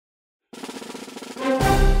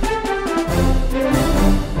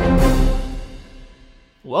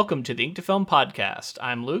Welcome to the Ink to Film podcast.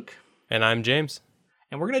 I'm Luke. And I'm James.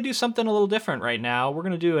 And we're going to do something a little different right now. We're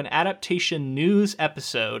going to do an adaptation news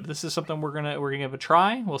episode. This is something we're gonna give a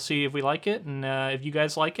try. We'll see if we like it and if you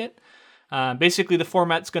guys like it. Basically, the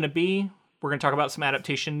format's going to be, we're going to talk about some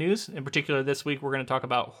adaptation news. In particular, this week, we're going to talk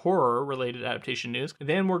about horror-related adaptation news.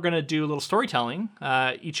 Then we're going to do a little storytelling.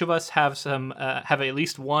 Each of us have have at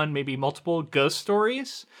least one, maybe multiple ghost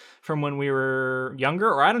stories from when we were younger,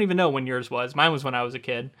 or I don't even know when yours was. Mine was when I was a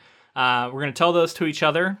kid. We're going to tell those to each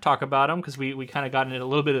other, talk about them, because we kind of got into a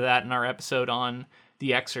little bit of that in our episode on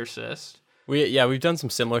The Exorcist. We've done some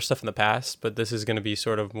similar stuff in the past, but this is going to be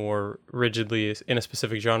sort of more rigidly in a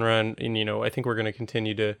specific genre, and I think we're going to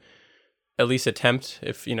continue to at least attempt,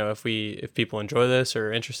 if people enjoy this or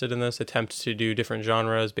are interested in this, attempt to do different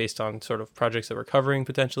genres based on sort of projects that we're covering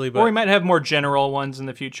potentially. But or we might have more general ones in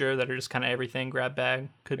the future that are just kind of everything grab bag.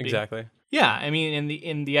 Could be. Exactly. Yeah, I mean,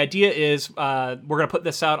 and the idea is we're going to put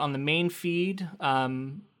this out on the main feed,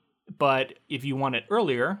 but if you want it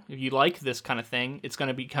earlier, if you like this kind of thing, it's going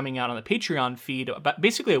to be coming out on the Patreon feed about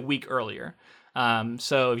basically a week earlier.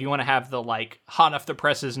 So if you want to have the hot off the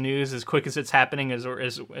presses news as quick as it's happening as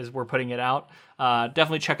we're putting it out,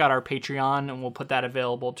 definitely check out our Patreon, and we'll put that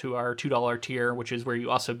available to our $2 tier, which is where you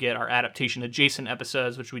also get our adaptation adjacent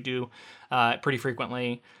episodes, which we do pretty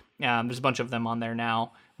frequently. There's a bunch of them on there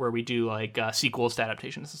now where we do sequels to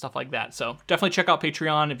adaptations and stuff like that. So definitely check out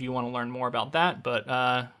Patreon if you want to learn more about that. But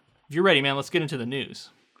if you're ready, man, let's get into the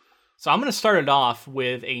news. So I'm going to start it off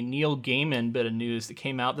with a Neil Gaiman bit of news that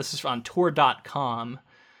came out. This is on Tor.com.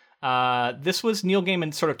 This was Neil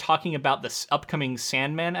Gaiman sort of talking about this upcoming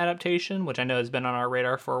Sandman adaptation, which I know has been on our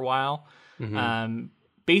radar for a while. Mm-hmm.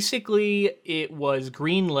 Basically, it was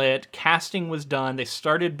greenlit, casting was done, they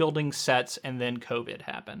started building sets, and then COVID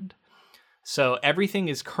happened. So everything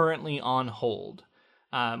is currently on hold,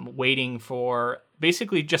 waiting for,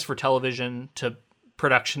 basically just for television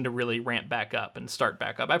production to really ramp back up and start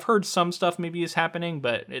back up. I've heard some stuff maybe is happening,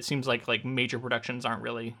 but it seems like major productions aren't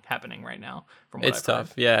really happening right now. From what it's I've tough.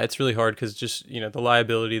 heard. Yeah, it's really hard because just the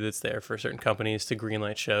liability that's there for certain companies to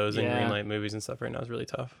greenlight shows and greenlight movies and stuff right now is really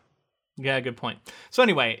tough. Yeah, good point. So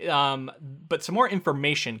anyway, but some more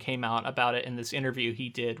information came out about it in this interview he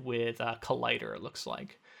did with Collider, it looks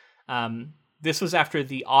like. This was after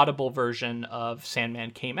the Audible version of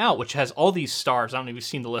Sandman came out, which has all these stars. I don't know if you've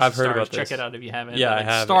seen the list I've of heard stars. about Check this. it out if you haven't. Yeah, I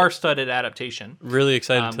have. Star-studded adaptation. Really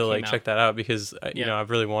excited to check that out because Yeah.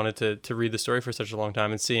 I've really wanted to read the story for such a long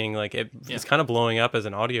time, and seeing it's kind of blowing up as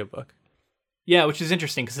an audiobook. Yeah, which is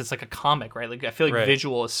interesting because it's like a comic, right? I feel like Right.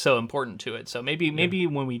 visual is so important to it. So maybe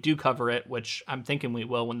when we do cover it, which I'm thinking we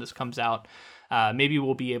will when this comes out, maybe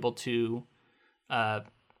we'll be able to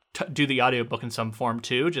do the audiobook in some form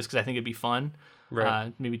too, just because I think it'd be fun.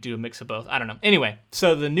 Right. Maybe do a mix of both. I don't know. Anyway,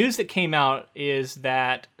 so the news that came out is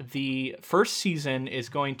that the first season is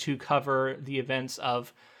going to cover the events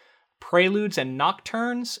of Preludes and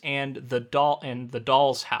Nocturnes and the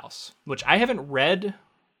Doll's House, which I haven't read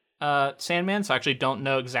Sandman, so I actually don't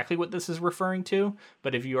know exactly what this is referring to,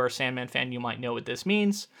 but if you are a Sandman fan, you might know what this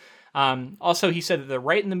means. Also, he said that they're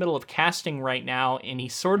right in the middle of casting right now, and he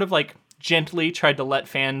sort of gently tried to let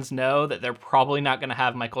fans know that they're probably not going to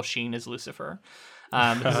have Michael Sheen as Lucifer,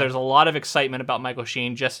 because there's a lot of excitement about Michael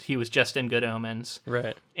Sheen. He was just in Good Omens,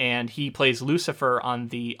 Right. and he plays Lucifer on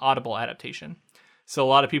the Audible adaptation. So a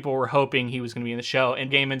lot of people were hoping he was going to be in the show,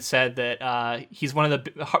 and Gaiman said that he's one of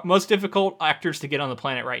the most difficult actors to get on the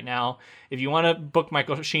planet right now. If you want to book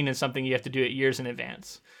Michael Sheen in something, you have to do it years in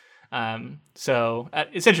advance. So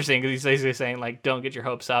it's interesting because he's basically saying don't get your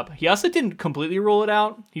hopes up. He also didn't completely rule it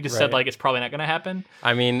out. He just said it's probably not going to happen.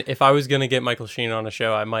 I mean, if I was going to get Michael Sheen on a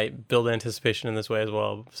show, I might build anticipation in this way as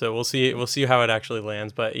well. So we'll see. We'll see how it actually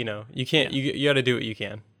lands. But you can't. You got to do what you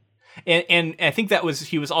can. And I think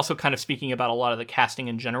he was also kind of speaking about a lot of the casting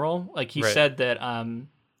in general. He said that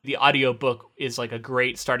the audiobook is a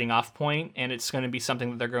great starting off point, and it's going to be something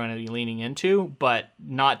that they're going to be leaning into, but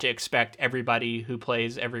not to expect everybody who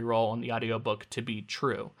plays every role in the audiobook to be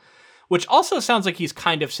true. Which also sounds like he's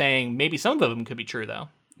kind of saying maybe some of them could be true, though.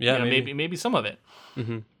 Yeah, maybe some of it.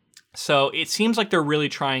 Mm-hmm. So it seems like they're really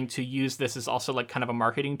trying to use this as also kind of a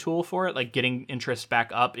marketing tool for it, getting interest back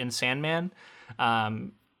up in Sandman,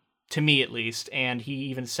 to me at least. And he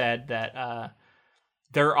even said that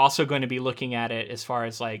they're also going to be looking at it as far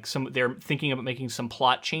as they're thinking about making some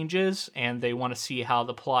plot changes, and they want to see how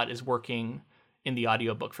the plot is working in the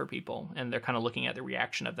audiobook for people. And they're kind of looking at the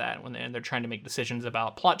reaction of that and they're trying to make decisions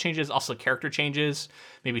about plot changes, also character changes,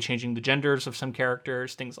 maybe changing the genders of some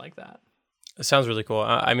characters, things like that. It sounds really cool.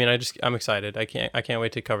 I'm excited. I can't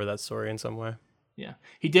wait to cover that story in some way. Yeah.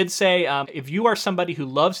 He did say, if you are somebody who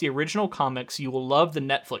loves the original comics, you will love the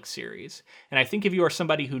Netflix series. And I think if you are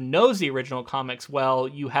somebody who knows the original comics well,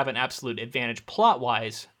 you have an absolute advantage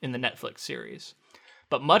plot-wise in the Netflix series.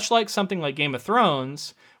 But much like something like Game of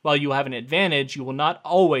Thrones, while you have an advantage, you will not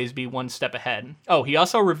always be one step ahead. Oh, he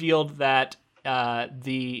also revealed that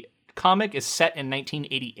the comic is set in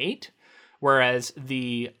 1988, whereas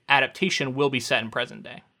the adaptation will be set in present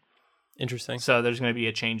day. Interesting. So there's going to be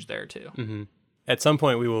a change there, too. Mm-hmm. At some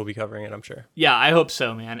point, we will be covering it, I'm sure. Yeah, I hope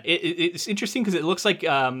so, man. It's interesting because it looks like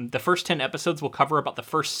the first 10 episodes will cover about the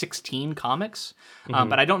first 16 comics,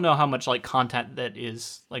 but I don't know how much like content that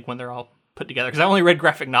is like when they're all put together. Because I only read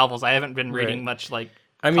graphic novels. I haven't been reading much like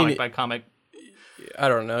comic by comic. I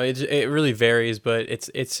don't know. It really varies, but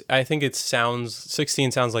it's. I think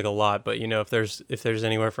 16 sounds like a lot, but you know, if there's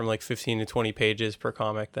anywhere from like 15 to 20 pages per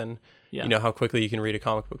comic, then you know how quickly you can read a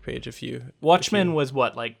comic book page. Watchmen was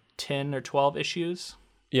what, like 10 or 12 issues?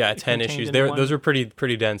 Yeah, 10 issues. Those were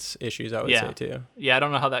pretty dense issues, I would say too. Yeah, I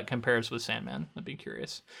don't know how that compares with Sandman. I'd be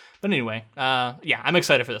curious. But anyway, yeah, I'm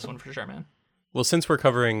excited for this one for sure, man. Well, since we're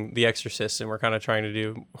covering The Exorcist and we're kind of trying to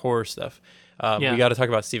do horror stuff, we got to talk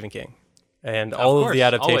about Stephen King and all of the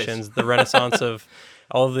adaptations, the renaissance of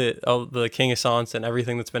all the King Assance and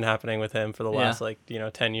everything that's been happening with him for the last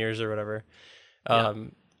 10 years or whatever.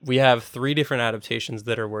 We have 3 different adaptations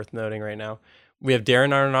that are worth noting right now. We have Darren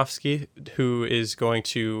Aronofsky, who is going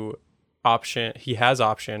to has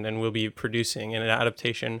optioned and will be producing an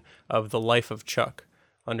adaptation of The Life of Chuck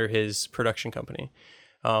under his production company.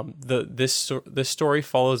 This story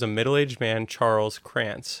follows a middle-aged man, Charles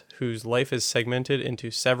Krantz, whose life is segmented into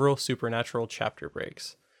several supernatural chapter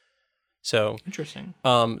breaks. So interesting.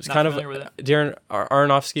 It's kind of Darren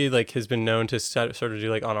Aronofsky has been known to sort of do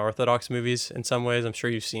like unorthodox movies in some ways. I'm sure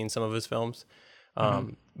you've seen some of his films,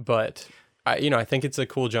 but I think it's a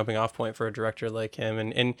cool jumping off point for a director like him.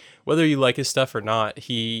 And whether you like his stuff or not,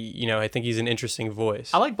 I think he's an interesting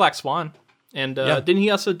voice. I like Black Swan. And didn't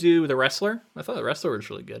he also do The Wrestler? I thought The Wrestler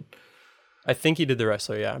was really good. I think he did The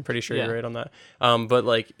Wrestler, yeah. I'm pretty sure you're right on that. But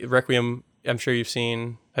like Requiem, I'm sure you've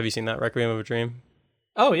seen. Have you seen that, Requiem of a Dream?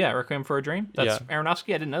 Oh, yeah, Requiem for a Dream. That's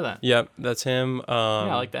Aronofsky? I didn't know that. Yep, that's him. Yeah,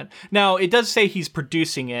 I like that. Now, it does say he's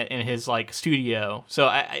producing it in his like studio.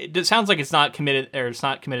 So it sounds like it's not committed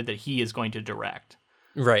that he is going to direct.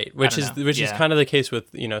 Right, which is kind of the case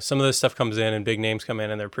with, some of this stuff comes in and big names come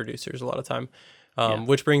in and they're producers a lot of time.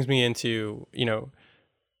 Which brings me into,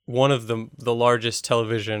 one of the largest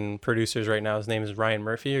television producers right now. His name is Ryan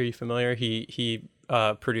Murphy. Are you familiar? He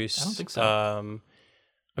produced I don't think so.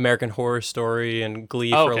 American Horror Story and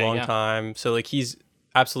Glee for a long time. So like he's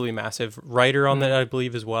absolutely massive. Writer on that, I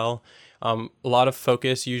believe, as well. A lot of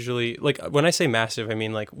focus usually. Like when I say massive, I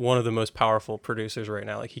mean like one of the most powerful producers right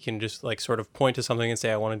now. Like he can just like sort of point to something and say,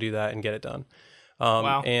 I want to do that and get it done.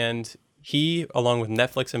 Wow. And he, along with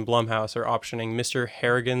Netflix and Blumhouse, are optioning Mr.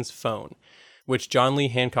 Harrigan's Phone, which John Lee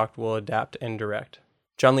Hancock will adapt and direct.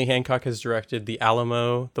 John Lee Hancock has directed The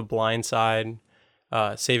Alamo, The Blind Side,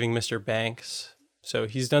 Saving Mr. Banks. So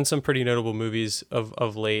he's done some pretty notable movies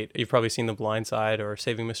of late. You've probably seen The Blind Side or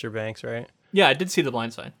Saving Mr. Banks, right? Yeah, I did see The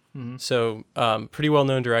Blind Side. Mm-hmm. So pretty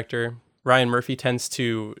well-known director. Ryan Murphy tends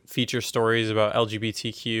to feature stories about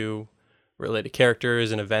LGBTQ-related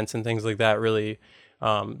characters and events and things like that. Really,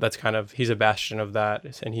 that's kind of, he's a bastion of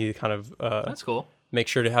that, and he kind of that's cool. Make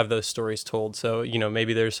sure to have those stories told. So,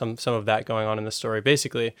 maybe there's some of that going on in the story.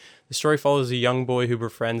 Basically, the story follows a young boy who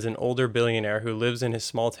befriends an older billionaire who lives in his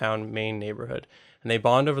small town Maine neighborhood, and they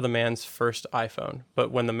bond over the man's first iPhone. But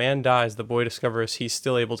when the man dies, the boy discovers he's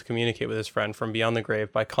still able to communicate with his friend from beyond the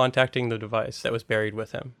grave by contacting the device that was buried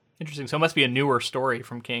with him. Interesting. So it must be a newer story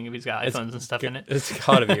from King if he's got iPhones and stuff in it. It's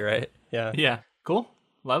gotta be, right? Yeah. Yeah. Cool.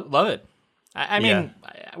 Love it. I mean,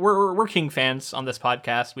 we're King fans on this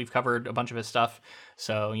podcast. We've covered a bunch of his stuff.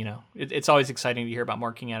 So, it's always exciting to hear about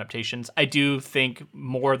more King adaptations. I do think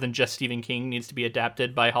more than just Stephen King needs to be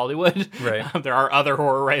adapted by Hollywood. Right. There are other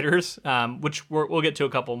horror writers, which we'll get to a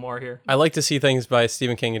couple more here. I like to see things by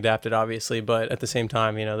Stephen King adapted, obviously, but at the same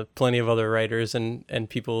time, plenty of other writers and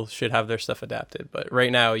people should have their stuff adapted. But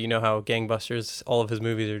right now, you know how gangbusters all of his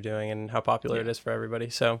movies are doing and how popular it is for everybody.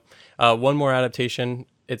 So one more adaptation.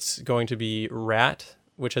 It's going to be Rat,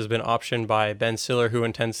 which has been optioned by Ben Stiller, who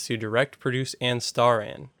intends to direct, produce, and star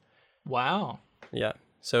in. Wow. Yeah.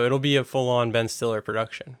 So it'll be a full-on Ben Stiller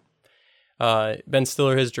production. Ben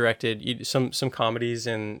Stiller has directed some comedies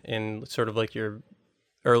in sort of like your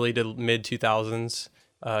early to mid 2000s.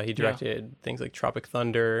 He directed things like Tropic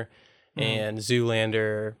Thunder and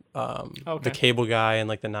Zoolander, The Cable Guy in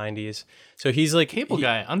like the 90s. So he's like Cable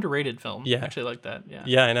Guy, underrated film. Yeah, I actually like that. Yeah.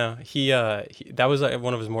 Yeah, I know. He that was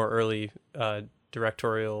one of his more early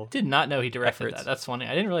directorial. Did not know he directed efforts. that. That's funny.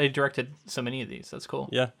 I didn't really directed so many of these. That's cool.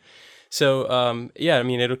 Yeah. So, yeah, I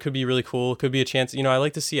mean, it could be really cool. It could be a chance. I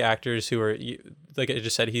like to see actors who are, like I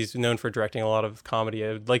just said, he's known for directing a lot of comedy.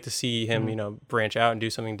 I would like to see him, branch out and do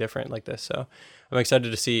something different like this. So I'm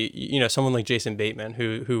excited to see, someone like Jason Bateman,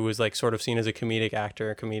 who was like sort of seen as a comedic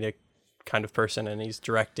actor, a comedic kind of person, and he's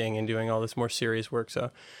directing and doing all this more serious work.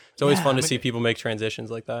 So it's always fun to see people make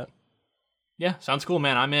transitions like that. Yeah, sounds cool,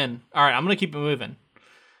 man. I'm in. All right, I'm going to keep it moving.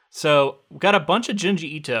 So we've got a bunch of Junji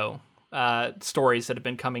Ito stories that have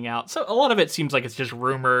been coming out. So a lot of it seems like it's just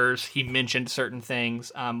rumors. He mentioned certain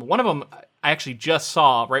things. One of them I actually just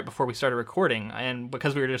saw right before we started recording, and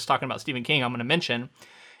because we were just talking about Stephen King, I'm going to mention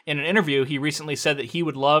in an interview he recently said that he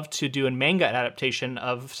would love to do a manga adaptation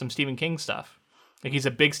of some Stephen King stuff. Like, he's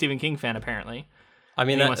a big Stephen King fan apparently. I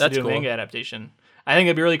mean, he wants that's to do cool. a manga adaptation. I think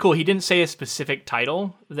it'd be really cool. He didn't say a specific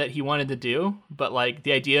title that he wanted to do, but like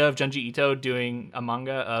the idea of Junji Ito doing a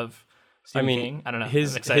manga of Stephen King, I don't know.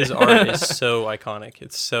 His art is so iconic.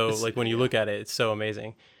 It's so like when you look at it, it's so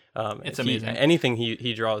amazing. It's amazing. Anything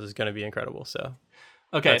he draws is going to be incredible. So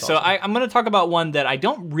okay, so awesome. I'm going to talk about one that I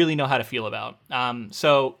don't really know how to feel about.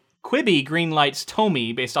 So Quibi greenlights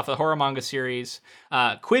Tomy based off the horror manga series.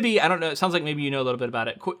 Quibi, I don't know. It sounds like maybe you know a little bit about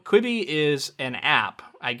it. Quibi is an app,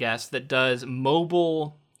 I guess, that does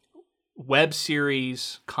mobile web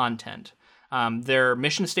series content. Their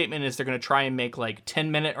mission statement is they're going to try and make like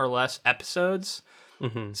 10-minute or less episodes,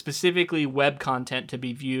 specifically web content to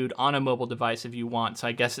be viewed on a mobile device if you want. So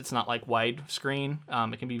I guess it's not like widescreen.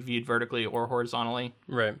 It can be viewed vertically or horizontally.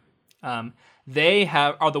 Right. They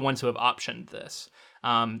are the ones who have optioned this.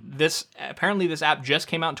 This app just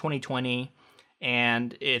came out in 2020,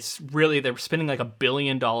 and it's really, they're spending like $1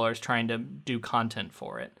 billion trying to do content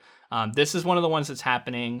for it. This is one of the ones that's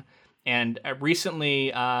happening. And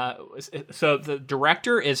recently, so the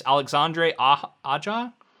director is Alexandre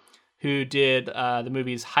Aja, who did the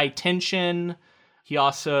movies High Tension. He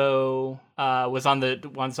also was on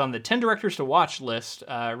the 10 directors to watch list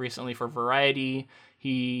recently for Variety.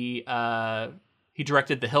 He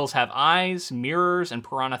directed The Hills Have Eyes, Mirrors, and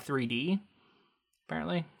Piranha 3D.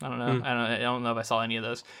 Apparently, I don't know. I don't know if I saw any of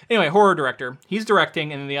those. Anyway, horror director. He's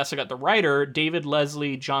directing, and then they also got the writer David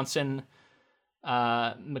Leslie Johnson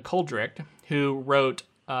McGoldrick, who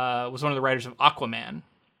was one of the writers of Aquaman,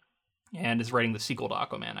 and is writing the sequel to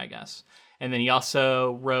Aquaman, I guess. And then he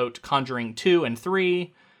also wrote Conjuring 2 and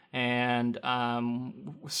 3, and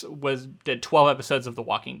did 12 episodes of The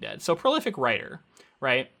Walking Dead. So prolific writer,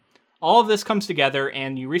 right? All of this comes together,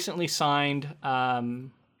 and you recently signed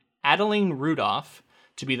Adeline Rudolph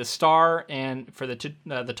to be the star and for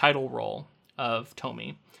the title role of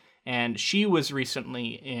Tomy. And she was recently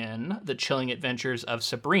in The Chilling Adventures of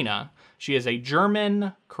Sabrina. She is a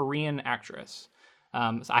German-Korean actress.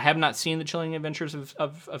 So I have not seen The Chilling Adventures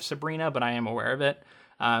of Sabrina, but I am aware of it.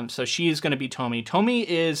 So she's going to be Tomy. Tomy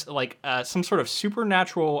is like some sort of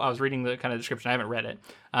supernatural, I was reading the kind of description, I haven't read it,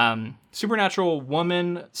 supernatural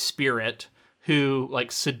woman spirit who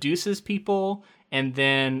like seduces people and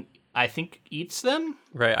then I think eats them.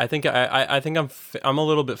 Right. I think I'm a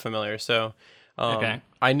little bit familiar. So okay.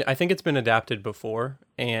 I think it's been adapted before,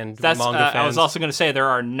 and that's manga fans. I was also going to say there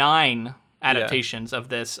are 9 adaptations of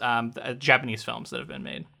this Japanese films that have been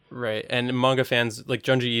made. Right, and manga fans, like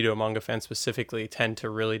Junji Ito, manga fans specifically, tend to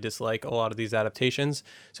really dislike a lot of these adaptations.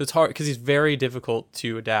 So it's hard because he's very difficult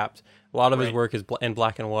to adapt. A lot of his work is in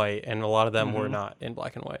black and white, and a lot of them were not in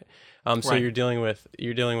black and white. So you're dealing with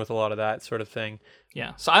a lot of that sort of thing.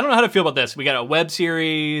 Yeah. So I don't know how to feel about this. We got a web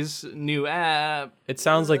series, new app. It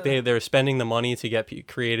sounds like they're spending the money to get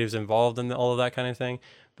creatives involved in all of that kind of thing,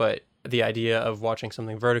 but the idea of watching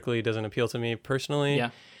something vertically doesn't appeal to me personally. Yeah.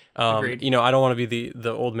 I don't want to be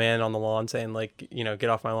the old man on the lawn saying like, get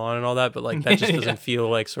off my lawn and all that, but like that just doesn't feel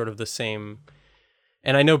like sort of the same.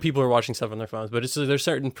 And I know people are watching stuff on their phones, but there's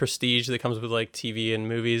certain prestige that comes with like TV and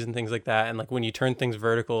movies and things like that. And like when you turn things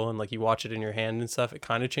vertical and like you watch it in your hand and stuff, it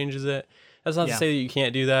kind of changes it. That's not to say that you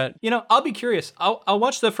can't do that. I'll be curious. I'll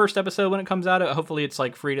watch the first episode when it comes out. Hopefully it's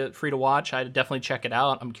like free to watch. I'd definitely check it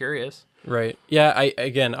out. I'm curious. Right. Yeah.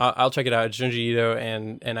 I'll check it out. It's Junji Ito,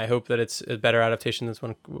 and I hope that it's a better adaptation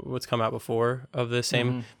than what's come out before of the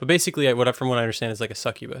same. But basically, from what I understand, it's like a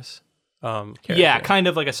succubus. Character. Yeah, kind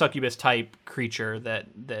of like a succubus type creature that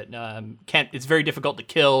can't. It's very difficult to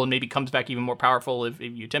kill, and maybe comes back even more powerful if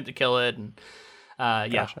you attempt to kill it. And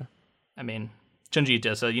Gotcha. I mean, Junji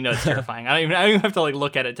Ito, so it's terrifying. I don't even have to like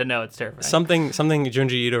look at it to know it's terrifying. Something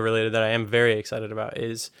Junji Ito related that I am very excited about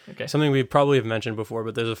is something we probably have mentioned before,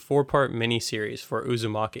 but there's a 4-part mini series for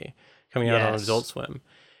Uzumaki coming out on Adult Swim.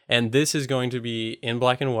 And this is going to be in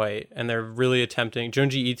black and white, and they're really attempting.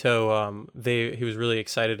 Junji Ito, he was really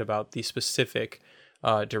excited about the specific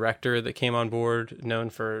director that came on board, known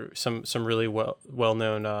for some really well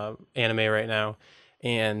known anime right now,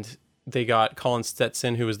 and they got Colin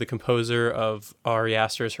Stetson, who was the composer of Ari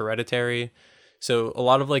Aster's Hereditary. So a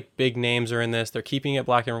lot of like big names are in this. They're keeping it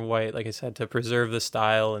black and white, like I said, to preserve the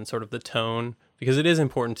style and sort of the tone, because it is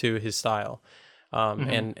important to his style.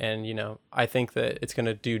 And you know, I think that it's going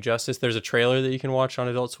to do justice. There's a trailer that you can watch on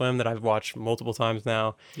Adult Swim that I've watched multiple times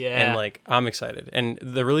now. Yeah. And like, I'm excited. And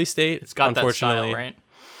the release date, It's got that unfortunately, style, right?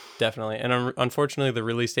 definitely. And unfortunately, the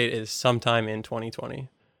release date is sometime in 2020.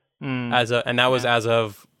 Mm. Was as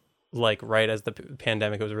of like right as the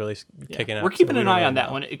pandemic was really kicking out. We're keeping So we an don't eye really on that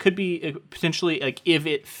know. one. It could be potentially like if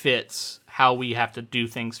it fits how we have to do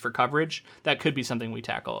things for coverage, that could be something we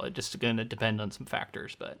tackle. It's just going to depend on some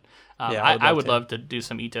factors, but I would love to do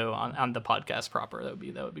some Ito on the podcast proper. That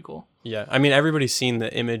would be cool. Yeah, I mean, everybody's seen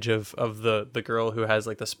the image of the girl who has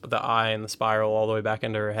like the eye and the spiral all the way back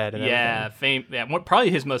into her head. And everything. Probably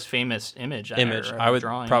his most famous image. I would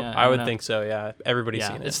drawing. I would think so. Yeah, everybody's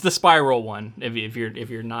seen it. It's the spiral one. If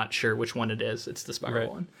you're not sure which one it is, it's the spiral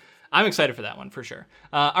one. I'm excited for that one for sure.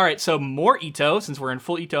 All right, so more Ito, since we're in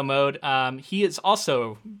full Ito mode. He is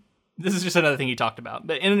also, this is just another thing he talked about,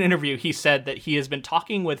 but in an interview he said that he has been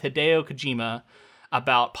talking with Hideo Kojima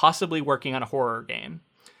about possibly working on a horror game,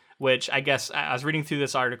 which I guess I was reading through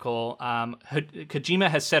this article. Kojima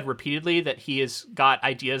has said repeatedly that he has got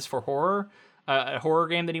ideas for horror, a horror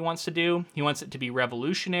game that he wants to do. He wants it to be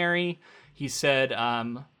revolutionary. He said,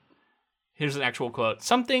 here's an actual quote.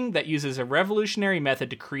 Something that uses a revolutionary method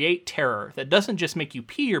to create terror that doesn't just make you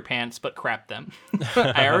pee your pants, but crap them.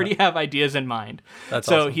 I already have ideas in mind. That's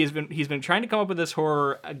so awesome. he's been trying to come up with this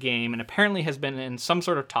horror game, and apparently has been in some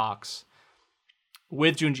sort of talks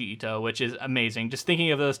with Junji Ito, which is amazing. Just thinking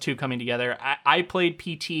of those two coming together. I played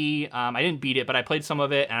PT. I didn't beat it, but I played some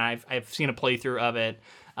of it, and I've seen a playthrough of it.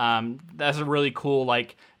 That's a really cool,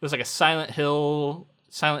 like, it was like a Silent Hill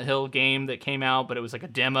game that came out, but it was like a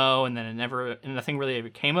demo, and then nothing really ever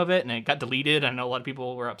came of it, and it got deleted. I know a lot of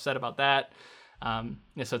people were upset about that.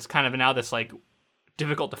 So it's kind of now this like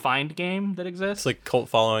difficult to find game that exists. It's like cult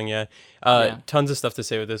following, yeah. Tons of stuff to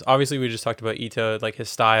say with this. Obviously, we just talked about Ito, like his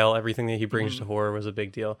style, everything that he brings to horror was a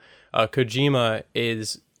big deal. Kojima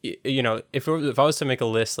is, you know, if I was to make a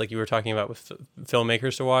list, like you were talking about with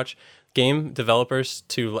filmmakers to watch, game developers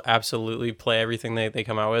to absolutely play everything they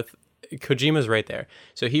come out with, Kojima's right there.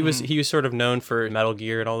 So he was sort of known for Metal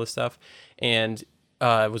Gear and all this stuff, and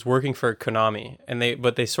was working for Konami,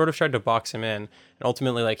 but they sort of tried to box him in, and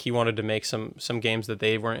ultimately like he wanted to make some games that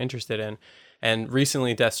they weren't interested in. And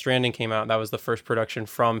recently Death Stranding came out. That was the first production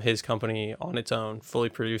from his company on its own, fully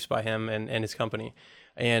produced by him and his company.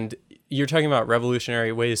 And you're talking about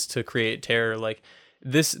revolutionary ways to create terror. Like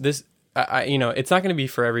this you know, it's not going to be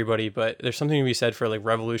for everybody, but there's something to be said for like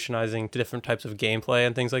revolutionizing different types of gameplay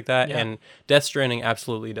and things like that. Yeah. And Death Stranding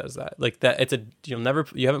absolutely does that. Like that, you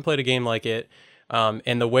haven't played a game like it.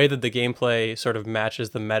 And the way that the gameplay sort of matches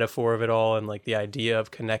the metaphor of it all, and like the idea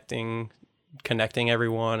of connecting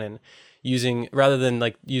everyone, and rather than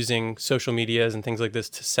like using social medias and things like this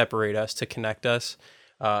to separate us, to connect us.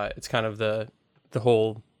 It's kind of the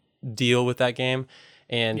whole deal with that game.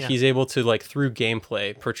 And he's able to, like, through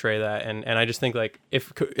gameplay, portray that. And I just think, like,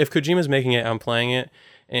 if Kojima's making it, I'm playing it.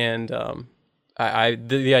 And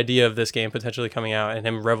the idea of this game potentially coming out and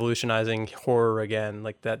him revolutionizing horror again,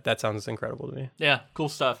 like, that sounds incredible to me. Yeah, cool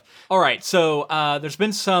stuff. All right, so there's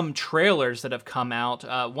been some trailers that have come out.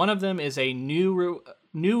 One of them is a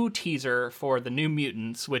new teaser for The New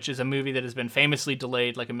Mutants, which is a movie that has been famously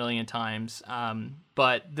delayed like a million times.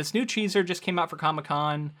 But this new teaser just came out for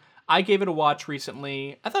Comic-Con. I gave it a watch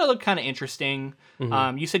recently. I thought it looked kind of interesting.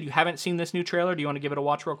 Mm-hmm. You said you haven't seen this new trailer. Do you want to give it a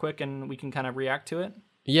watch real quick and we can kind of react to it?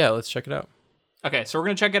 Yeah, let's check it out. Okay, so we're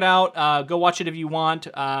going to check it out. Go watch it if you want,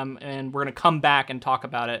 and we're going to come back and talk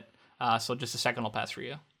about it. So just a second will pass for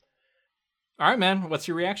you. All right, man. What's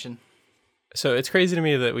your reaction? So it's crazy to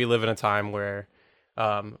me that we live in a time where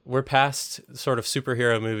we're past sort of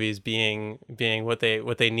superhero movies being what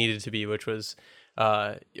they needed to be, which was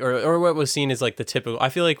or what was seen as like the typical. I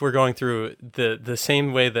feel like we're going through the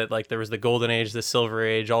same way that like there was the golden age, the silver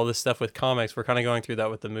age, all this stuff with comics. We're kind of going through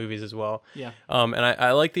that with the movies as well. Yeah. And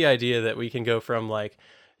I like the idea that we can go from like,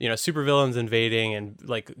 you know, supervillains invading and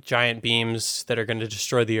like giant beams that are going to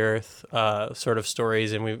destroy the earth, sort of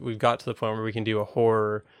stories, and we've got to the point where we can do a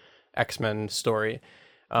horror X-Men story.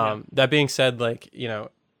 That being said, like, you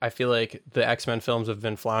know, I feel like the X-Men films have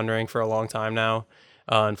been floundering for a long time now.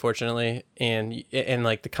 Unfortunately, and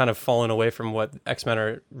like the kind of fallen away from what X-Men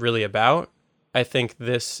are really about. I think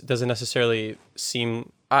this doesn't necessarily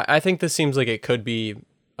seem. I think this seems like it could be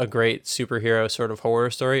a great superhero sort of horror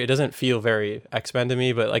story. It doesn't feel very X-Men to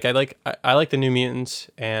me, but like I like the New Mutants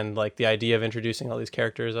and like the idea of introducing all these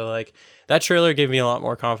characters. I like that trailer gave me a lot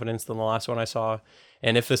more confidence than the last one I saw.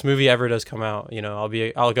 And if this movie ever does come out, you know,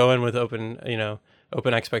 I'll go in with open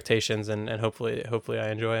expectations and hopefully I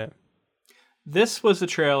enjoy it. This was the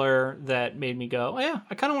trailer that made me go, oh yeah,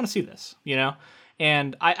 I kind of want to see this, you know?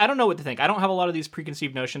 And I don't know what to think. I don't have a lot of these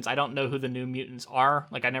preconceived notions. I don't know who the New Mutants are.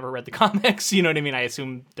 Like, I never read the comics, you know what I mean? I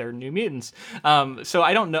assume they're New Mutants. So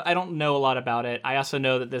I don't know a lot about it. I also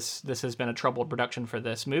know that this has been a troubled production for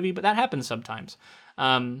this movie, but that happens sometimes.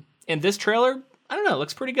 And this trailer, I don't know,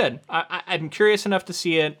 looks pretty good. I'm curious enough to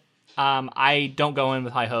see it. I don't go in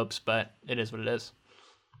with high hopes, but it is what it is.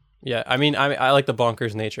 Yeah, I mean, I like the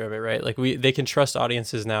bonkers nature of it, right? Like they can trust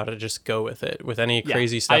audiences now to just go with it, with any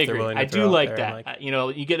crazy stuff they're willing to throw out there. I do like that. Like, you know,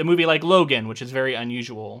 you get a movie like Logan, which is very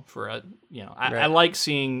unusual for a, you know, I like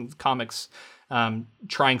seeing comics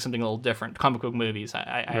trying something a little different. Comic book movies,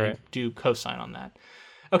 I do co-sign on that.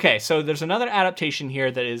 Okay, so there's another adaptation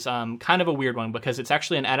here that is kind of a weird one because it's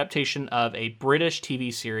actually an adaptation of a British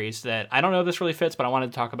TV series that I don't know if this really fits, but I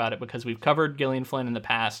wanted to talk about it because we've covered Gillian Flynn in the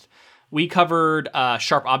past. We covered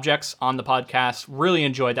Sharp Objects on the podcast. Really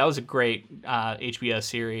enjoyed. That was a great HBO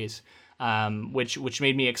series, which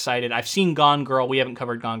made me excited. I've seen Gone Girl. We haven't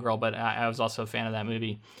covered Gone Girl, but I was also a fan of that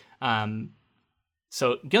movie.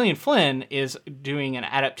 So Gillian Flynn is doing an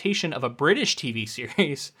adaptation of a British TV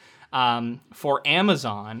series for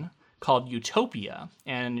Amazon called Utopia,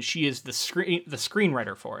 and she is the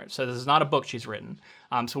screenwriter for it. So this is not a book she's written.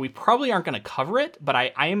 So we probably aren't going to cover it, but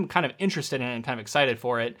I am kind of interested in it and kind of excited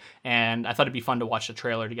for it, and I thought it'd be fun to watch the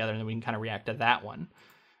trailer together, and then we can kind of react to that one,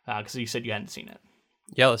 because you said you hadn't seen it.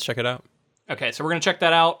 Yeah, let's check it out. Okay, so we're going to check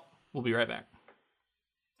that out. We'll be right back.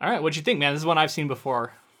 All right, what'd you think, man? This is one I've seen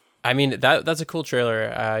before. I mean, that's a cool trailer.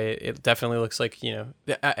 It definitely looks like, you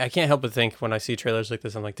know, I can't help but think when I see trailers like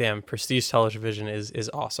this, I'm like, damn, Prestige Television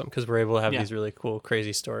is awesome because we're able to have these really cool,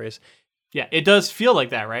 crazy stories. Yeah, it does feel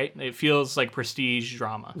like that, right? It feels like prestige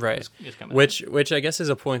drama. Right. Which I guess is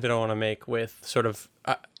a point that I want to make with sort of,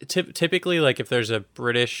 typically, like if there's a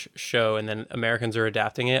British show and then Americans are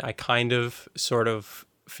adapting it, I kind of sort of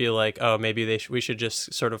feel like, oh, maybe we should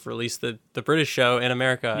just sort of release the British show in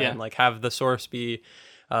America and like have the source be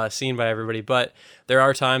seen by everybody. But there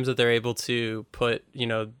are times that they're able to put, you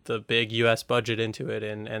know, the big US budget into it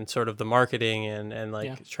and sort of the marketing and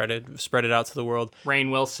try to spread it out to the world. Rainn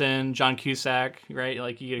Wilson, John Cusack, right?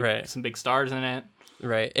 Like you get some big stars in it.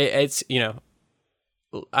 Right. It's, you know,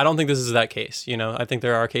 I don't think this is that case. You know, I think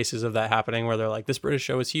there are cases of that happening where they're like, this British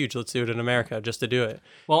show is huge. Let's do it in America just to do it.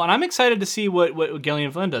 Well, and I'm excited to see what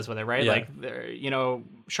Gillian Flynn does with it, right? Yeah. Like, you know,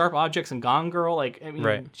 Sharp Objects and Gone Girl. Like, I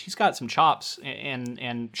mean, she's got some chops.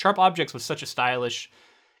 And Sharp Objects was such a stylish,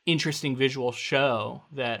 interesting visual show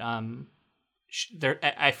that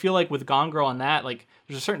I feel like with Gone Girl and that, like,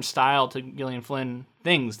 there's a certain style to Gillian Flynn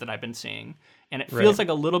things that I've been seeing. And it feels like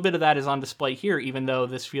a little bit of that is on display here, even though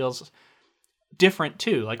this feels different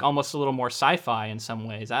too, like almost a little more sci-fi in some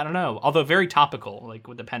ways. I don't know, although very topical, like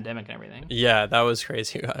with the pandemic and everything. Yeah, that was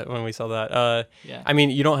crazy when we saw that. I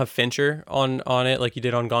mean, you don't have Fincher on it like you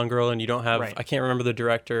did on Gone Girl, and you don't have I can't remember the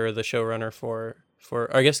director or the showrunner for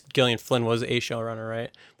I guess Gillian Flynn was a showrunner,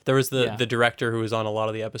 right? But there was the director who was on a lot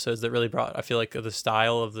of the episodes that really brought, I feel like, the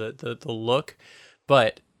style of the look.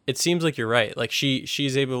 But it seems like you're right. Like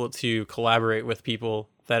she's able to collaborate with people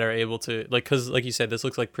that are able to, like, because like you said, this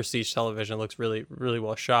looks like Prestige Television. It looks really, really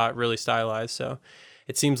well shot, really stylized. So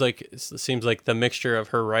it seems like the mixture of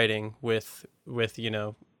her writing with you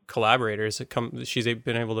know, collaborators, she's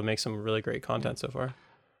been able to make some really great content so far.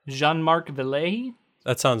 Jean-Marc Vallée?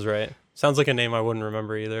 That sounds right. Sounds like a name I wouldn't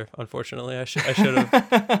remember either. Unfortunately, I should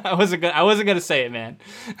have. I wasn't gonna say it, man.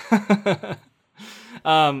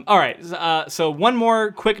 All right. So one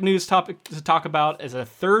more quick news topic to talk about is a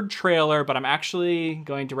third trailer, but I'm actually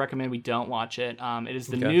going to recommend we don't watch it. It is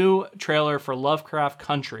the new trailer for Lovecraft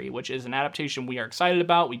Country, which is an adaptation we are excited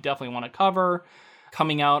about. We definitely want to cover,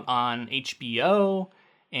 coming out on HBO.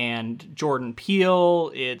 And Jordan Peele,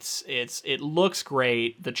 it looks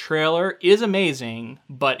great. The trailer is amazing,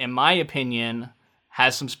 but in my opinion,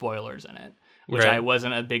 has some spoilers in it, which I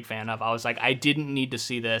wasn't a big fan of. I was like, I didn't need to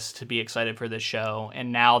see this to be excited for this show,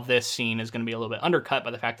 and now this scene is going to be a little bit undercut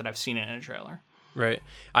by the fact that I've seen it in a trailer. Right.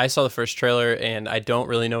 I saw the first trailer, and I don't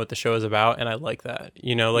really know what the show is about, and I like that.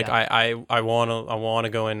 You know, like I want to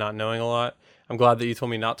go in not knowing a lot. I'm glad that you told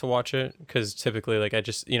me not to watch it, because typically, like, I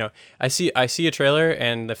just, you know, I see a trailer,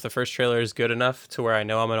 and if the first trailer is good enough to where I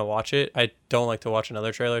know I'm going to watch it, I don't like to watch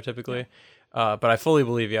another trailer typically. But I fully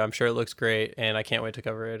believe you. I'm sure it looks great, and I can't wait to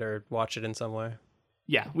cover it or watch it in some way.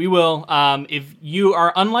 Yeah, we will. If you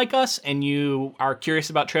are unlike us and you are curious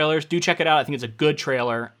about trailers, do check it out. I think it's a good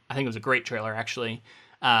trailer. I think it was a great trailer, actually.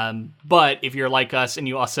 But if you're like us and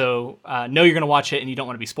you also know you're going to watch it and you don't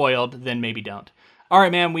want to be spoiled, then maybe don't. All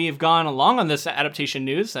right, man, we've gone along on this adaptation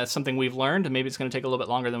news. That's something we've learned. Maybe it's going to take a little bit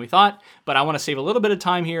longer than we thought, but I want to save a little bit of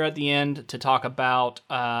time here at the end to talk about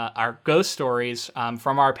our ghost stories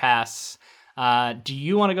from our pasts. Do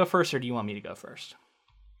you want to go first, or do you want me to go first?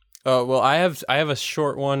 Well, I have a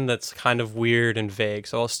short one that's kind of weird and vague,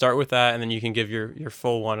 so I'll start with that, and then you can give your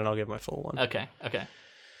full one, and I'll give my full one. Okay.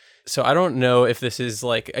 So I don't know if this is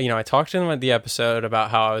like, I talked in the episode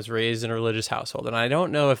about how I was raised in a religious household, and I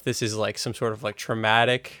don't know if this is like some sort of like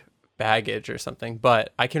traumatic baggage or something,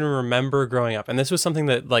 but I can remember growing up, and this was something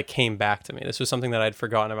that like came back to me. This was something that I'd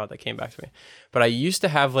forgotten about that came back to me. But I used to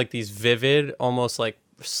have like these vivid, almost like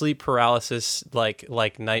sleep paralysis, like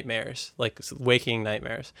nightmares, like waking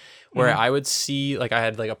nightmares, where I would see, like, I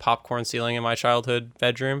had like a popcorn ceiling in my childhood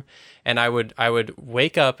bedroom, and I would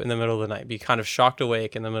wake up in the middle of the night, be kind of shocked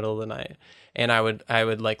awake in the middle of the night, and I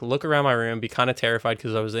would like look around my room, be kind of terrified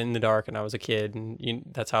because I was in the dark and I was a kid, and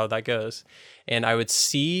that's how that goes, and I would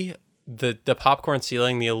see the popcorn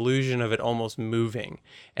ceiling, the illusion of it almost moving,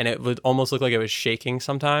 and it would almost look like it was shaking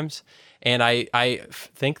sometimes. And I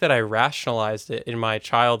think that I rationalized it in my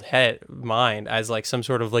child mind as like some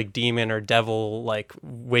sort of like demon or devil like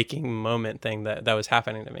waking moment thing that was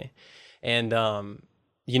happening to me. And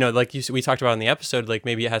like we talked about in the episode, like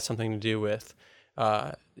maybe it has something to do with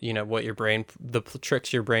what your brain, the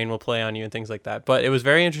tricks your brain will play on you and things like that. But it was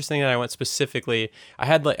very interesting that I went specifically.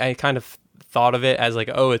 I kind of thought of it as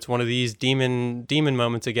like, oh, it's one of these demon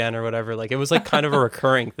moments again or whatever. Like it was like kind of a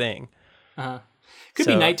recurring thing. Could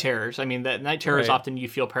be night terrors. I mean, that night terrors often you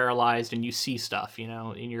feel paralyzed and you see stuff,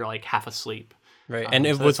 and you're like half asleep. Right. And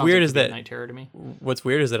what's weird is that night terror to me. What's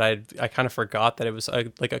weird is that I kind of forgot that it was I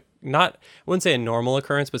wouldn't say a normal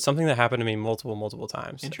occurrence, but something that happened to me multiple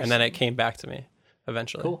times, and then it came back to me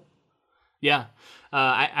eventually. Cool. Yeah.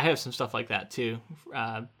 I have some stuff like that too.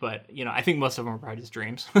 But I think most of them are probably just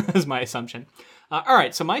dreams is my assumption. All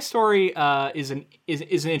right. So my story is an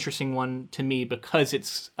interesting one to me because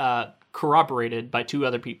it's corroborated by two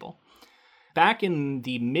other people. Back in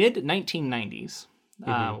the mid 1990s,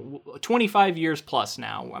 25 years plus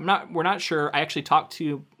now. We're not sure. I actually talked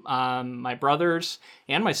to my brothers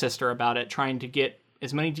and my sister about it, trying to get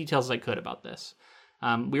as many details as I could about this.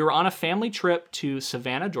 We were on a family trip to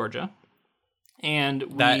Savannah, Georgia. And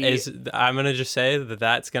I'm going to just say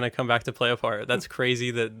that's going to come back to play a part. That's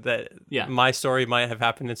crazy that my story might have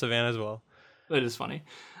happened in Savannah as well. It is funny.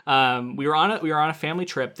 We were on a family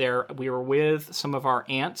trip there. We were with some of our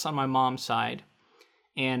aunts on my mom's side,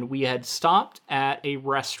 and we had stopped at a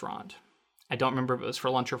restaurant. I don't remember if it was for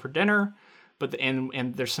lunch or for dinner, but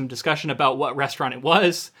and there's some discussion about what restaurant it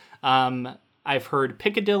was. I've heard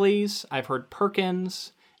Piccadilly's, I've heard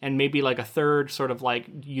Perkins, and maybe like a third sort of like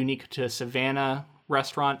unique to Savannah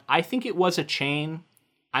restaurant. I think it was a chain.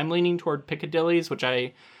 I'm leaning toward Piccadilly's, which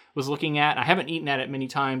I was looking at. I haven't eaten at it many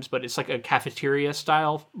times, but it's like a cafeteria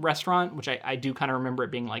style restaurant, which I do kind of remember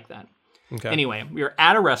it being like that. Okay. Anyway, we were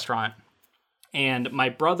at a restaurant, and my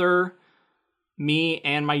brother, me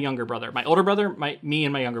and my younger brother, my older brother, me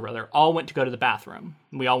and my younger brother all went to go to the bathroom.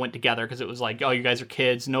 We all went together because it was like, oh, you guys are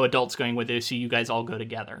kids, no adults going with you, so you guys all go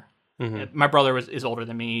together. Mm-hmm. My brother is older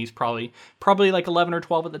than me. He's probably like 11 or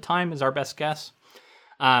 12 at the time is our best guess.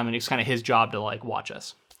 And it's kind of his job to like watch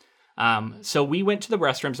us. So we went to the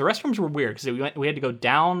restrooms. The restrooms were weird because we had to go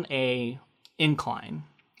down a incline,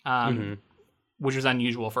 which was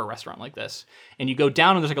unusual for a restaurant like this. And you go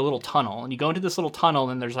down and there's like a little tunnel, and you go into this little tunnel,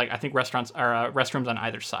 and there's like, I think restrooms on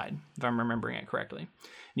either side, if I'm remembering it correctly. And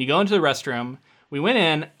you go into the restroom. We went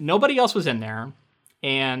in. Nobody else was in there.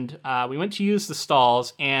 And we went to use the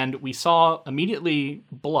stalls, and we saw immediately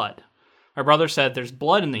blood. My brother said, there's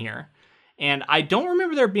blood in here. And I don't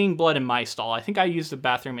remember there being blood in my stall. I think I used the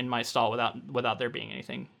bathroom in my stall without there being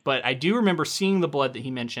anything. But I do remember seeing the blood that he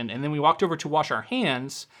mentioned. And then we walked over to wash our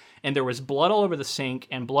hands, and there was blood all over the sink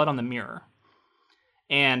and blood on the mirror.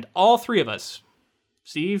 And all three of us,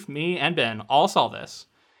 Steve, me, and Ben, all saw this.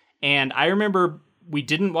 And I remember we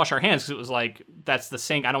didn't wash our hands because it was like, that's the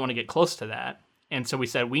sink. I don't want to get close to that. And so we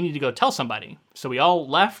said, we need to go tell somebody. So we all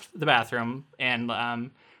left the bathroom and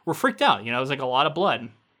we're freaked out. It was like a lot of blood.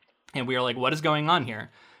 And we were like, what is going on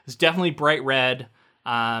here? It's definitely bright red.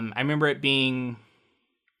 I remember it being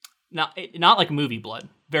not like movie blood.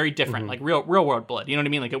 Very different, like real world blood. You know what I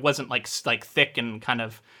mean? Like it wasn't like thick and kind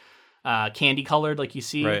of candy colored like you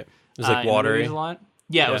see. Right. It was like watery. A lot.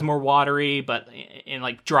 Yeah, it was more watery, but and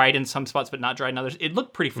like dried in some spots, but not dried in others. It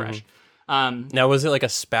looked pretty fresh. Now, was it like a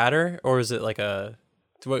spatter, or was it like a?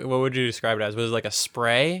 What would you describe it as? Was it like a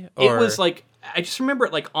spray? Or? It was like, I just remember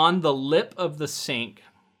it like on the lip of the sink,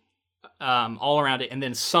 all around it, and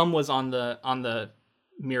then some was on the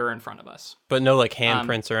mirror in front of us. But no like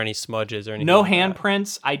handprints or any smudges or anything. No like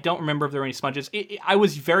handprints. I don't remember if there were any smudges. I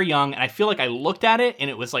was very young, and I feel like I looked at it, and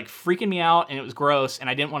it was like freaking me out, and it was gross, and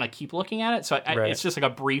I didn't want to keep looking at it. So it's just like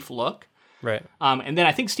a brief look. Right. And then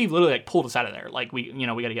I think Steve literally like pulled us out of there. Like we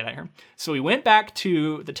got to get out of here. So we went back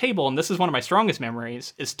to the table, and this is one of my strongest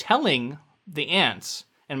memories, is telling the aunts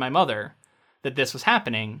and my mother that this was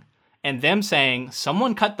happening, and them saying,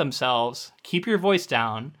 someone cut themselves, keep your voice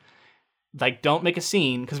down, like don't make a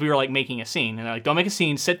scene, because we were like making a scene, and they're like, don't make a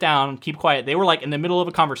scene, sit down, keep quiet. They were like in the middle of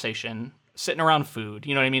a conversation, sitting around food,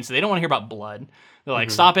 you know what I mean? So they don't want to hear about blood. They're like,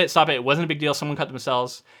 stop it, it wasn't a big deal, someone cut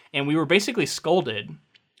themselves. And we were basically scolded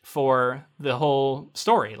for the whole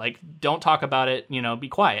story, like don't talk about it, be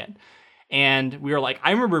quiet. And we were like,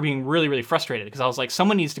 I remember being really, really frustrated because I was like,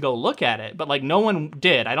 someone needs to go look at it. But like no one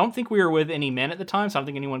did. I don't think we were with any men at the time, so I don't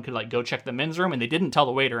think anyone could like go check the men's room. And they didn't tell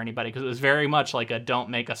the waiter or anybody because it was very much like a don't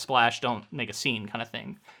make a splash, don't make a scene kind of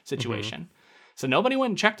thing situation. So nobody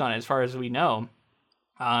went and checked on it as far as we know.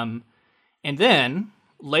 And then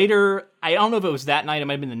later, I don't know if it was that night, it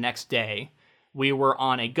might have been the next day, we were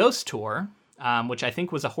on a ghost tour, which I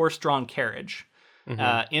think was a horse-drawn carriage.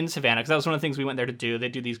 In Savannah, because that was one of the things we went there to do. They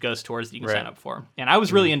do these ghost tours that you can sign up for. And I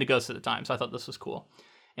was really into ghosts at the time, so I thought this was cool.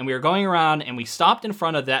 And we were going around, and we stopped in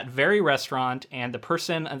front of that very restaurant, and the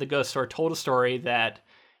person at the ghost tour told a story that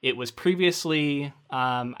it was previously,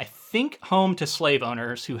 I think, home to slave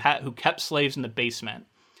owners who kept slaves in the basement.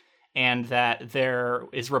 And that there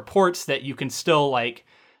is reports that you can still, like,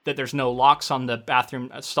 that there's no locks on the bathroom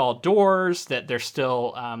stall doors, that there's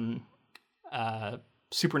still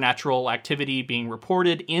supernatural activity being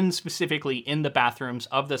reported specifically in the bathrooms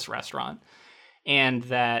of this restaurant. And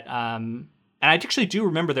that, and I actually do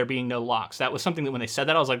remember there being no locks. That was something that when they said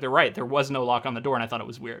that, I was like, they're right. There was no lock on the door, and I thought it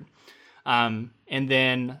was weird. And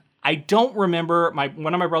then I don't remember,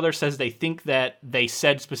 one of my brothers says they think that they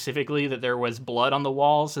said specifically that there was blood on the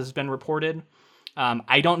walls has been reported.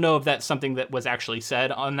 I don't know if that's something that was actually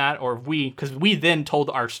said on that, or if because we then told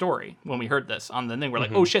our story when we heard this on the thing. We're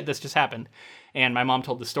like, oh shit, this just happened. And my mom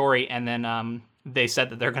told the story, and then they said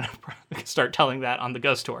that they're going to start telling that on the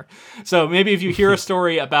ghost tour. So maybe if you hear a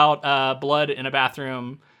story about blood in a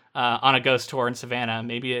bathroom on a ghost tour in Savannah,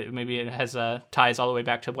 maybe it has ties all the way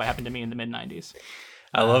back to what happened to me in the mid-'90s.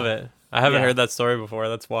 I love it. I haven't heard that story before.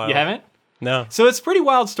 That's wild. You haven't? No. So it's a pretty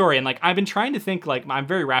wild story, and like I've been trying to think, like I'm a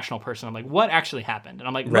very rational person. I'm like, what actually happened? And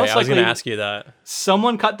I'm like, right, I was going to ask you that.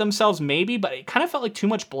 Someone cut themselves, maybe, but it kind of felt like too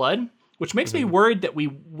much blood, which makes me worried that we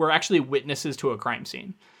were actually witnesses to a crime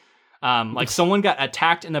scene. Like someone got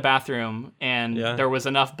attacked in the bathroom, and there was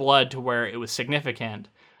enough blood to where it was significant.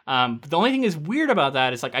 But the only thing is weird about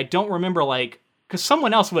that is like I don't remember, like, because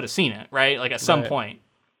someone else would have seen it, right? Like at some point.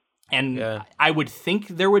 And I would think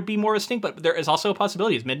there would be more distinct, but there is also a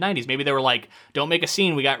possibility. It's mid-'90s. Maybe they were like, don't make a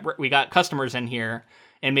scene. We got customers in here.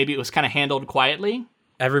 And maybe it was kind of handled quietly.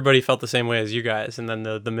 Everybody felt the same way as you guys. And then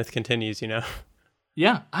the myth continues,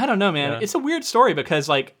 Yeah. I don't know, man. Yeah. It's a weird story because,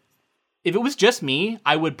 like, if it was just me,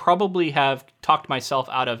 I would probably have talked myself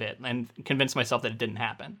out of it and convinced myself that it didn't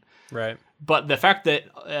happen. Right. But the fact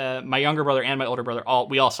that my younger brother and my older brother,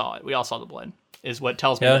 we all saw it. We all saw the blood is what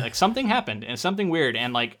tells me that, like, something happened and something weird.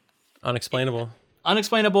 And, like,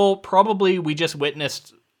 Unexplainable. Probably we just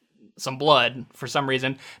witnessed some blood for some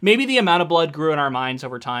reason. Maybe the amount of blood grew in our minds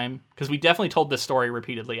over time because we definitely told this story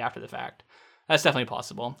repeatedly after the fact. That's definitely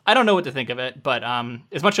possible. I don't know what to think of it, but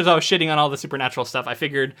as much as I was shitting on all the supernatural stuff, I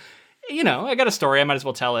figured, I got a story. I might as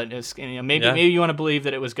well tell it. Maybe you want to believe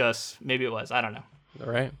that it was ghosts. Maybe it was. I don't know.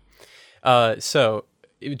 All right. So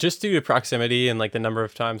just due to proximity and like the number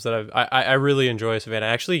of times that I really enjoy Savannah.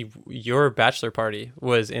 Actually, your bachelor party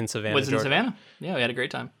was in Savannah. Was in Savannah? Yeah, we had a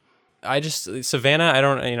great time. Savannah,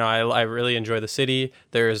 I really enjoy the city.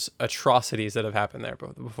 There's atrocities that have happened there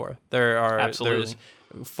before. There's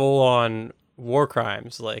full on war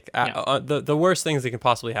crimes, like the worst things that can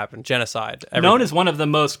possibly happen, genocide. Everything. Known as one of the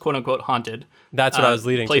most quote unquote haunted. That's what I was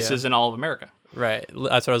leading places to. in all of America. Right.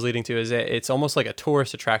 That's what I was leading to. Is it's almost like a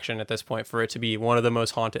tourist attraction at this point for it to be one of the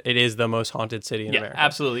most haunted. It is the most haunted city in America.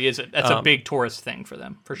 Absolutely. That's a big tourist thing for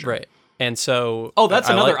them, for sure. Right. And so... Oh, that's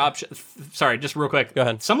another option. Sorry, just real quick. Go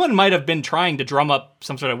ahead. Someone might have been trying to drum up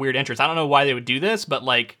some sort of weird interest. I don't know why they would do this, but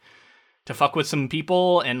like to fuck with some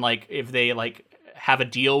people and like if they like have a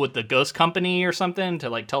deal with the ghost company or something to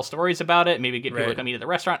like tell stories about it, maybe get people to come eat at the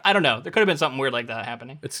restaurant. I don't know. There could have been something weird like that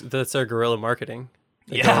happening. That's their guerrilla marketing.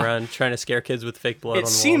 They go around trying to scare kids with fake blood on the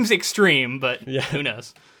walls. It seems extreme, but who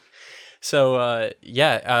knows? So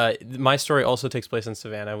my story also takes place in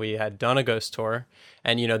Savannah. We had done a ghost tour,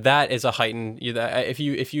 and that is a heightened. If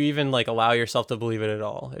you even like allow yourself to believe it at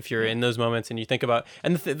all, if you're in those moments and you think about,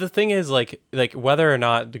 and the thing is like whether or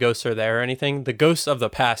not the ghosts are there or anything, the ghosts of the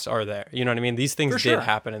past are there. You know what I mean? These things did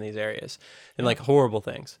happen in these areas, and like horrible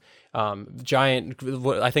things. Giant.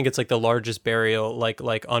 I think it's like the largest burial,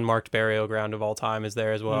 like unmarked burial ground of all time is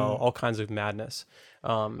there as well. All kinds of madness.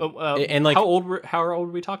 And like how old are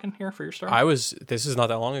we talking here for your story? This is not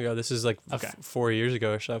that long ago. This is like 4 years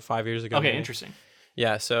ago or so, 5 years ago. Okay, maybe. interesting.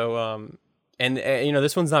 Yeah. So,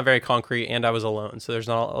 this one's not very concrete, and I was alone, so there's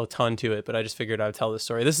not a ton to it. But I just figured I would tell this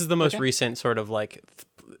story. This is the most recent sort of like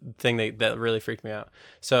thing that really freaked me out.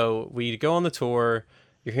 So we go on the tour.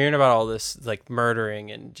 You're hearing about all this like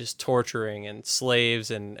murdering and just torturing and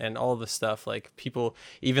slaves and all this stuff, like people,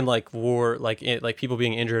 even like war, like people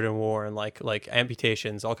being injured in war and like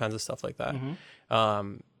amputations, all kinds of stuff like that.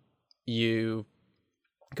 You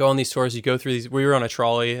go on these tours, you go through these. We were on a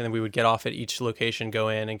trolley, and then we would get off at each location, go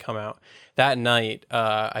in and come out. That night,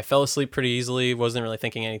 I fell asleep pretty easily, wasn't really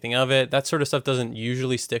thinking anything of it. That sort of stuff doesn't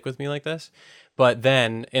usually stick with me like this. But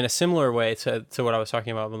then, in a similar way to what I was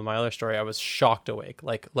talking about with my other story, I was shocked awake.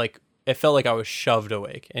 Like it felt like I was shoved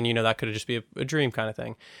awake, and that could just be a dream kind of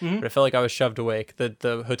thing. But it felt like I was shoved awake.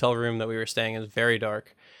 The hotel room that we were staying in was very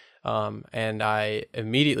dark, and I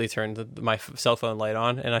immediately turned my cell phone light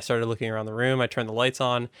on, and I started looking around the room. I turned the lights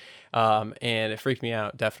on, and it freaked me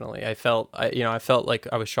out. Definitely, I felt like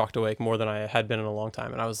I was shocked awake more than I had been in a long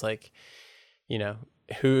time, and I was like,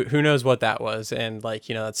 who knows what that was, and like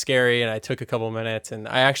that's scary. And I took a couple minutes, and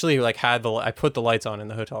I actually like I put the lights on in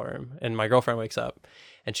the hotel room, and my girlfriend wakes up,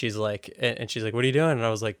 and she's like what are you doing? And I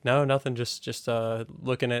was like, no, nothing, just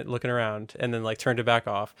looking around, and then like turned it back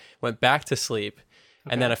off, went back to sleep,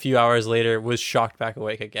 and then a few hours later was shocked back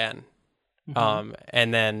awake again.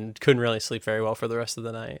 And then couldn't really sleep very well for the rest of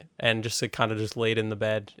the night, and just kind of just laid in the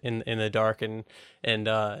bed in the dark, and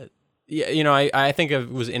I think I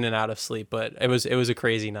was in and out of sleep, but it was a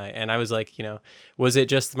crazy night. And I was like, was it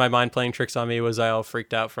just my mind playing tricks on me? Was I all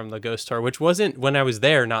freaked out from the ghost tour, which wasn't, when I was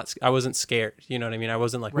there, I wasn't scared. You know what I mean? I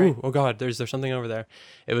wasn't like, ooh, oh God, there's something over there.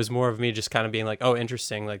 It was more of me just kind of being like, oh,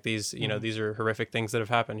 interesting. Like these, these are horrific things that have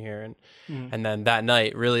happened here. And then that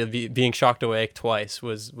night, really being shocked awake twice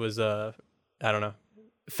was I don't know.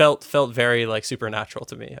 Felt very like supernatural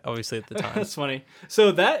to me, obviously at the time. That's funny.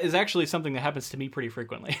 So that is actually something that happens to me pretty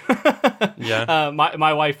frequently. Yeah.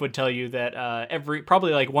 My wife would tell you that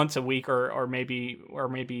probably like once a week or maybe a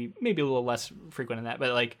little less frequent than that,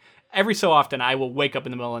 but like every so often I will wake up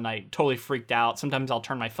in the middle of the night totally freaked out. Sometimes I'll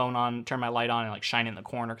turn my light on and like shine it in the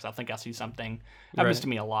corner because I think I'll see something. Happens to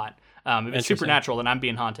me a lot. If it's supernatural, then I'm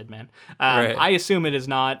being haunted, man. I assume it is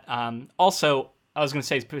not. Also, I was going to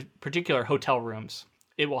say particular hotel rooms.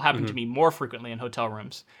 It will happen to me more frequently in hotel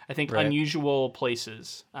rooms. I think unusual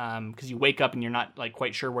places, because you wake up and you're not like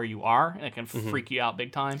quite sure where you are, and it can freak you out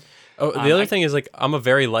big time. Oh, the other thing is like I'm a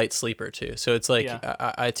very light sleeper too, so it's like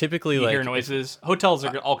I typically you hear noises. Hotels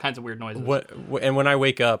are all kinds of weird noises. And when I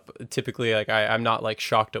wake up, typically like I'm not like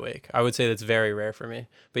shocked awake. I would say that's very rare for me.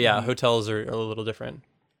 But yeah, hotels are a little different.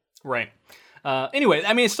 Right. Anyway,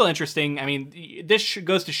 I mean, it's still interesting. I mean, this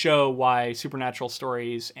goes to show why supernatural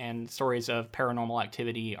stories and stories of paranormal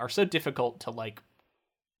activity are so difficult to like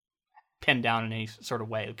pin down in any sort of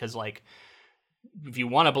way. Because like, if you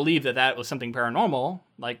want to believe that was something paranormal,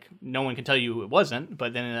 like no one can tell you it wasn't.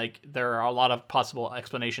 But then like there are a lot of possible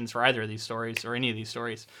explanations for either of these stories or any of these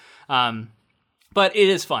stories. But it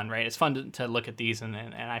is fun, right? It's fun to look at these, and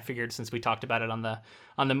I figured since we talked about it on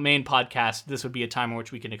the main podcast, this would be a time in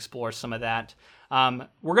which we can explore some of that.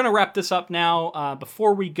 We're going to wrap this up now.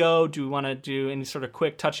 Before we go, do we want to do any sort of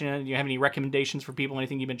quick touch in? Do you have any recommendations for people?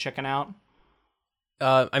 Anything you've been checking out?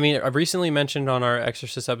 I mean, I've recently mentioned on our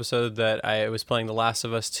Exorcist episode that I was playing The Last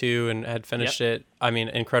of Us 2 and had finished it. I mean,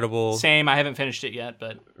 incredible. Same. I haven't finished it yet,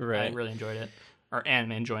 but I really enjoyed it,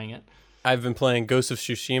 and enjoying it. I've been playing Ghost of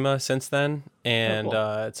Tsushima since then, and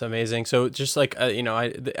it's amazing. So just like,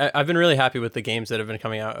 I've been really happy with the games that have been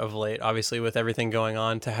coming out of late, obviously with everything going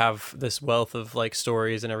on, to have this wealth of like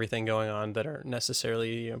stories and everything going on that aren't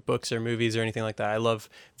necessarily books or movies or anything like that. I love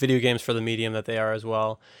video games for the medium that they are as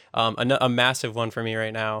well. A massive one for me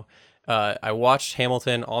right now. I watched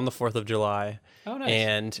Hamilton on the 4th of July. Oh, nice.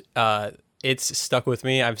 And it's stuck with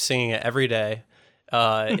me. I'm singing it every day.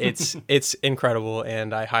 It's incredible,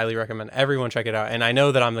 and I highly recommend everyone check it out. And I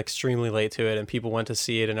know that I'm extremely late to it, and people went to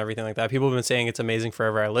see it and everything like that. People have been saying it's amazing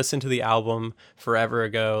forever. I listened to the album forever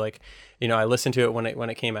ago. Like, I listened to it when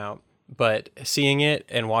it came out. But seeing it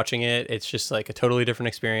and watching it, it's just like a totally different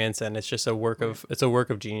experience, and it's just a work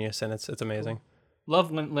of genius, and it's amazing. Cool.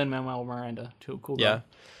 Love Lin-Manuel Miranda too. Cool guy. Yeah,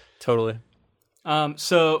 totally.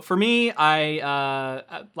 So for me, I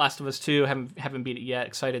Last of Us 2 haven't beat it yet.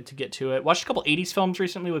 Excited to get to it. Watched a couple 80s films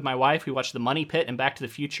recently with my wife. We watched The Money Pit and Back to the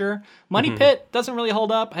Future. Money Pit doesn't really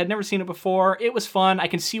hold up. I had never seen it before. It was fun. I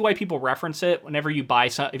can see why people reference it. Whenever you buy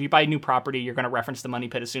if you buy new property, you're going to reference The Money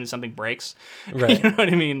Pit as soon as something breaks. Right. You know what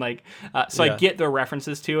I mean? Like, so I get the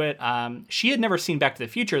references to it. She had never seen Back to the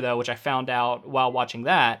Future though, which I found out while watching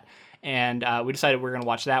that. And we decided we were going to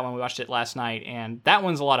watch that one. We watched it last night, and that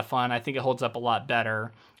one's a lot of fun. I think it holds up a lot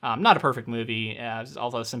better. Not a perfect movie,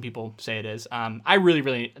 although some people say it is. I really,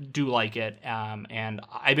 really do like it. And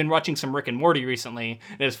I've been watching some Rick and Morty recently.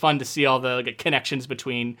 And it's fun to see all the connections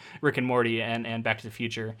between Rick and Morty and Back to the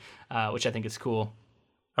Future, which I think is cool.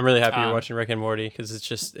 I'm really happy you're watching Rick and Morty because it's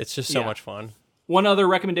just so much fun. One other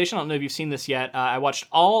recommendation, I don't know if you've seen this yet. I watched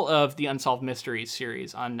all of the Unsolved Mysteries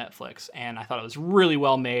series on Netflix, and I thought it was really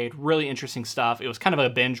well made, really interesting stuff. It was kind of a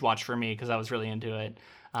binge watch for me because I was really into it.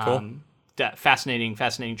 Cool. Fascinating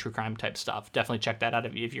true crime type stuff. Definitely check that out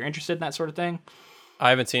if you're interested in that sort of thing. I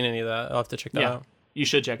haven't seen any of that. I'll have to check that out. You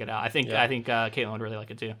should check it out. I think Caitlin would really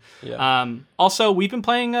like it too. Yeah. Also, we've been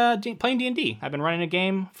playing D&D. I've been running a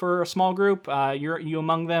game for a small group. You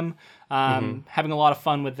among them. Having a lot of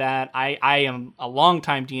fun with that. I am a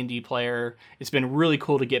longtime D&D player. It's been really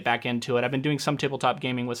cool to get back into it. I've been doing some tabletop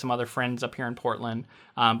gaming with some other friends up here in Portland,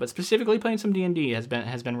 but specifically playing some D&D has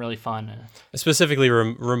been really fun. Specifically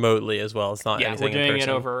remotely as well. It's not anything in person. We're doing it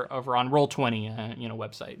over on Roll20,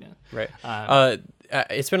 website. Right.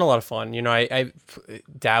 It's been a lot of fun. I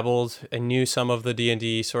dabbled and knew some of the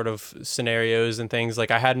D&D sort of scenarios and things.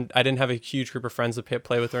 Like I didn't have a huge group of friends to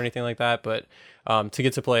play with or anything like that, but to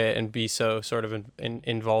get to play it and be so sort of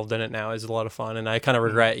involved in it now is a lot of fun. And I kind of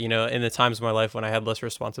regret, in the times of my life when I had less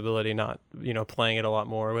responsibility, not, playing it a lot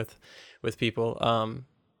more with people.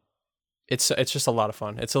 It's just a lot of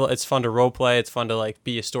fun. It's fun to role play. It's fun to like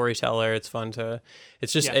be a storyteller. It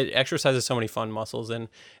exercises so many fun muscles and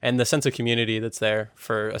the sense of community that's there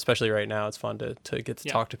for, especially right now. It's fun to get to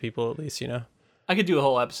talk to people at least, I could do a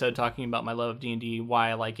whole episode talking about my love of D&D, why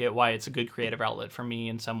I like it, why it's a good creative outlet for me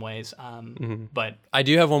in some ways. But I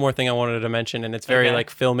do have one more thing I wanted to mention, and it's very like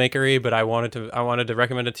filmmakery, but I wanted to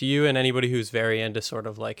recommend it to you and anybody who's very into sort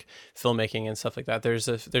of like filmmaking and stuff like that. There's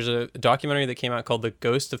a documentary that came out called The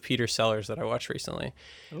Ghost of Peter Sellers that I watched recently.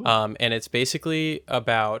 And it's basically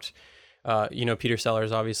about Peter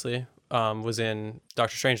Sellers obviously was in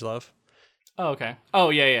Doctor Strangelove. Oh, okay. Oh,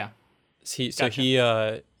 yeah.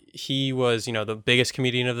 He was, the biggest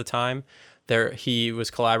comedian of the time. He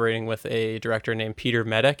was collaborating with a director named Peter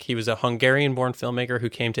Medak. He was a Hungarian-born filmmaker who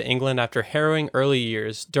came to England after harrowing early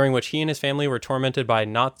years, during which he and his family were tormented by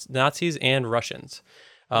Nazis and Russians.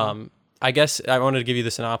 I guess I wanted to give you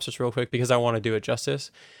the synopsis real quick because I want to do it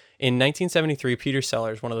justice. In 1973, Peter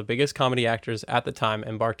Sellers, one of the biggest comedy actors at the time,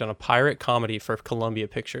 embarked on a pirate comedy for Columbia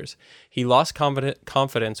Pictures. He lost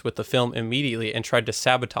confidence with the film immediately and tried to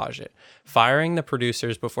sabotage it, firing the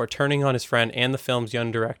producers before turning on his friend and the film's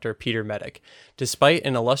young director, Peter Medak. Despite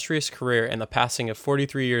an illustrious career and the passing of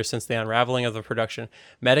 43 years since the unraveling of the production,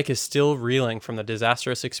 Medak is still reeling from the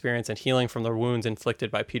disastrous experience and healing from the wounds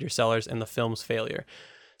inflicted by Peter Sellers and the film's failure.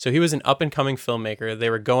 So he was an up-and-coming filmmaker.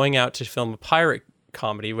 They were going out to film a pirate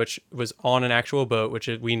comedy, which was on an actual boat, which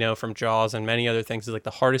we know from Jaws and many other things is like the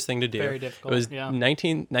hardest thing to do. Very difficult. It was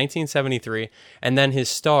 1973, and then his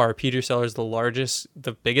star, Peter Sellers,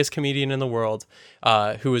 the biggest comedian in the world,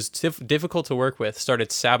 who was difficult to work with,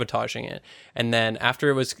 started sabotaging it. And then after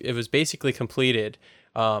it was basically completed,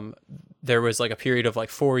 there was like a period of like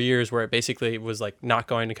 4 years where it basically was like not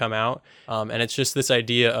going to come out. And it's just this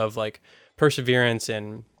idea of like perseverance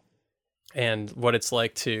and what it's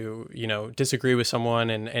like to, disagree with someone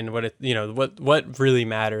and what what really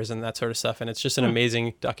matters and that sort of stuff. And it's just an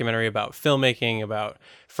amazing documentary about filmmaking, about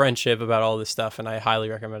friendship, about all this stuff. And I highly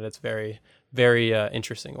recommend it. It's very, very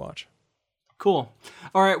interesting to watch. Cool.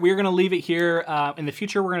 All right, we're going to leave it here. In the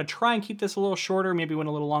future, we're going to try and keep this a little shorter. Maybe went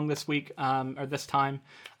a little long this week or this time.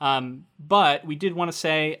 But we did want to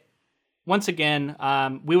say, once again,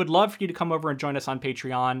 we would love for you to come over and join us on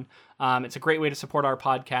Patreon. It's a great way to support our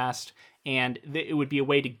podcast. And it would be a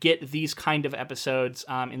way to get these kind of episodes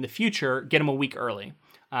in the future, get them a week early.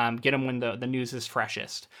 Get them when the news is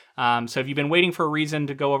freshest. So if you've been waiting for a reason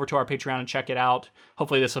to go over to our Patreon and check it out,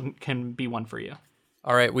 hopefully this can be one for you.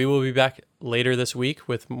 All right, we will be back later this week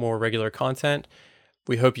with more regular content.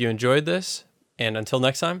 We hope you enjoyed this, and until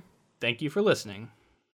next time. Thank you for listening.